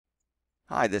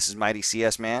Hi, this is Mighty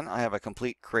CS Man. I have a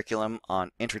complete curriculum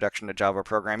on Introduction to Java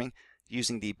Programming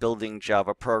using the Building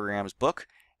Java Programs book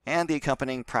and the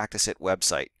accompanying Practice It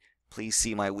website. Please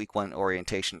see my week 1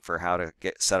 orientation for how to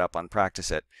get set up on Practice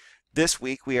It. This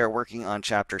week we are working on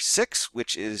chapter 6,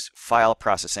 which is file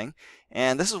processing.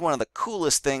 And this is one of the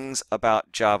coolest things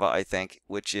about Java, I think,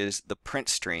 which is the print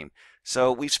stream.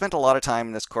 So we've spent a lot of time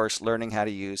in this course learning how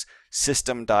to use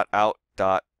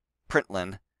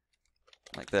system.out.println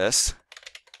like this.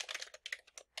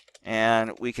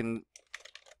 And we can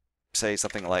say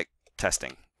something like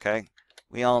testing, okay?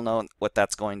 We all know what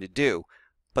that's going to do.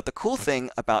 But the cool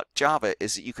thing about Java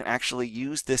is that you can actually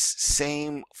use this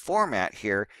same format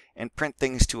here and print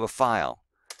things to a file.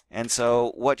 And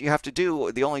so what you have to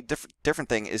do, the only different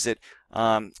thing is that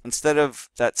instead of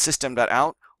that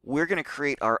system.out, we're going to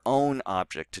create our own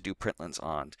object to do printlns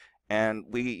on. And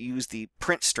we use the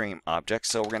print stream object.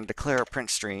 So we're going to declare a print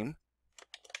stream.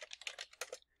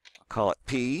 Call it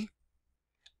P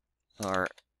or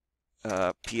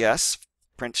PS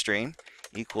print stream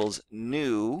equals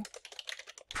new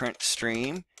print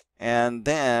stream, and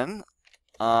then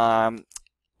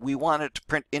we want it to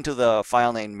print into the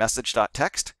file name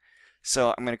message.txt.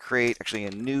 So I'm going to create actually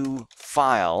a new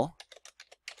file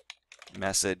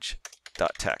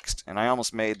message.txt, and I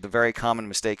almost made the very common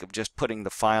mistake of just putting the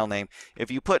file name.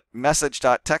 If you put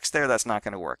message.txt there, that's not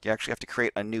going to work. You actually have to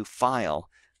create a new file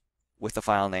with the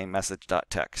file name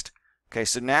message.txt. Okay,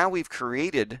 so now we've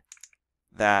created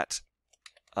that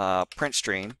print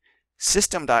stream.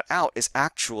 System.out is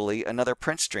actually another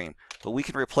print stream, but we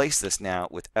can replace this now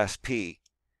with SP.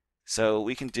 So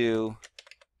we can do,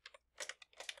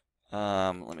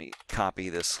 let me copy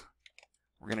this.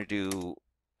 We're going to do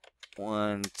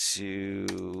 1,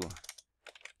 2,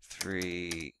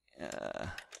 3.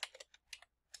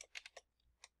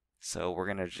 So we're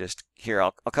going to just, here,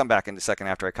 I'll come back in a second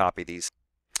after I copy these.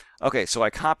 Okay, so I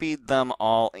copied them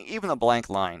all, even the blank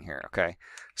line here, okay?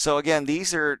 So again,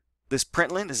 this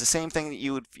println is the same thing that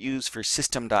you would use for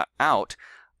system.out,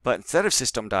 but instead of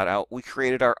system.out, we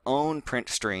created our own print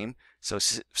stream. So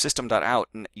system.out,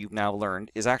 you've now learned,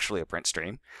 is actually a print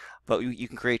stream. But you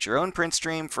can create your own print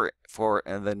stream for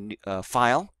the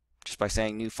file, just by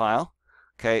saying new file.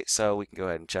 Okay, so we can go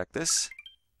ahead and check this,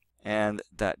 and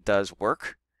that does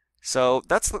work. So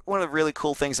that's one of the really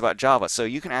cool things about Java. So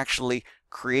you can actually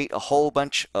create a whole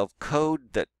bunch of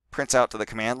code that prints out to the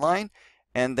command line,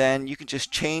 and then you can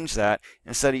just change that.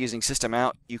 Instead of using system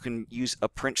out, you can use a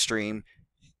print stream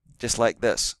just like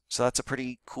this. So that's a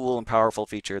pretty cool and powerful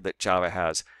feature that Java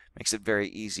has. Makes it very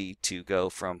easy to go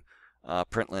from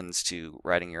printlns to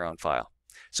writing your own file.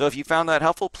 So if you found that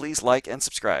helpful, please like and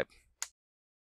subscribe.